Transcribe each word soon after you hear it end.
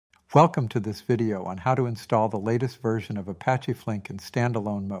Welcome to this video on how to install the latest version of Apache Flink in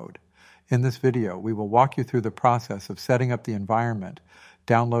standalone mode. In this video, we will walk you through the process of setting up the environment,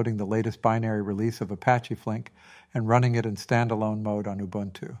 downloading the latest binary release of Apache Flink, and running it in standalone mode on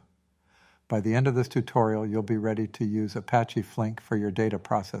Ubuntu. By the end of this tutorial, you'll be ready to use Apache Flink for your data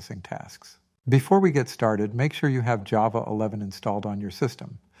processing tasks. Before we get started, make sure you have Java 11 installed on your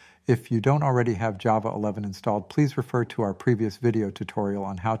system. If you don't already have Java 11 installed, please refer to our previous video tutorial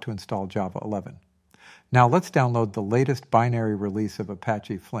on how to install Java 11. Now let's download the latest binary release of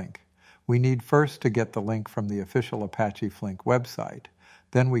Apache Flink. We need first to get the link from the official Apache Flink website.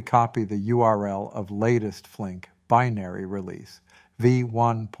 Then we copy the URL of latest Flink binary release,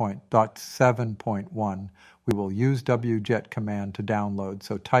 v1.7.1. We will use wget command to download,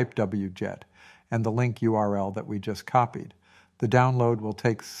 so type wget, and the link URL that we just copied. The download will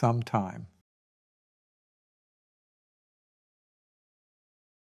take some time.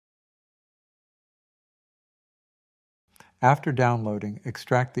 After downloading,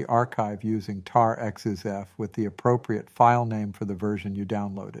 extract the archive using tar_exif with the appropriate file name for the version you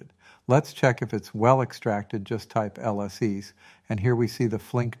downloaded. Let's check if it's well extracted. Just type lses, and here we see the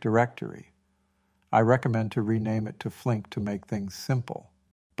Flink directory. I recommend to rename it to Flink to make things simple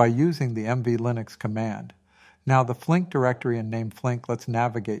by using the mv-linux command. Now the Flink directory and name Flink, let's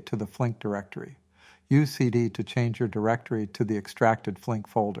navigate to the Flink directory. Use cd to change your directory to the extracted Flink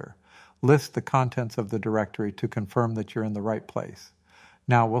folder. List the contents of the directory to confirm that you're in the right place.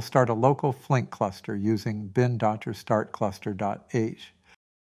 Now we'll start a local Flink cluster using bin.startcluster.h.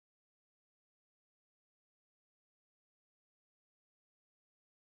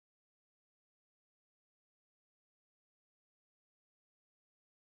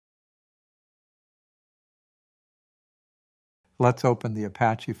 Let's open the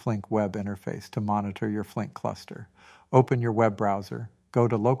Apache Flink web interface to monitor your Flink cluster. Open your web browser, go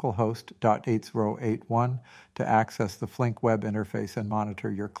to localhost.8081 to access the Flink web interface and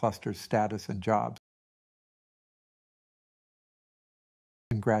monitor your cluster's status and jobs.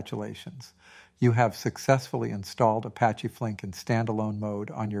 Congratulations! You have successfully installed Apache Flink in standalone mode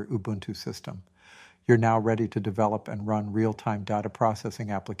on your Ubuntu system. You're now ready to develop and run real-time data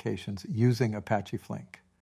processing applications using Apache Flink.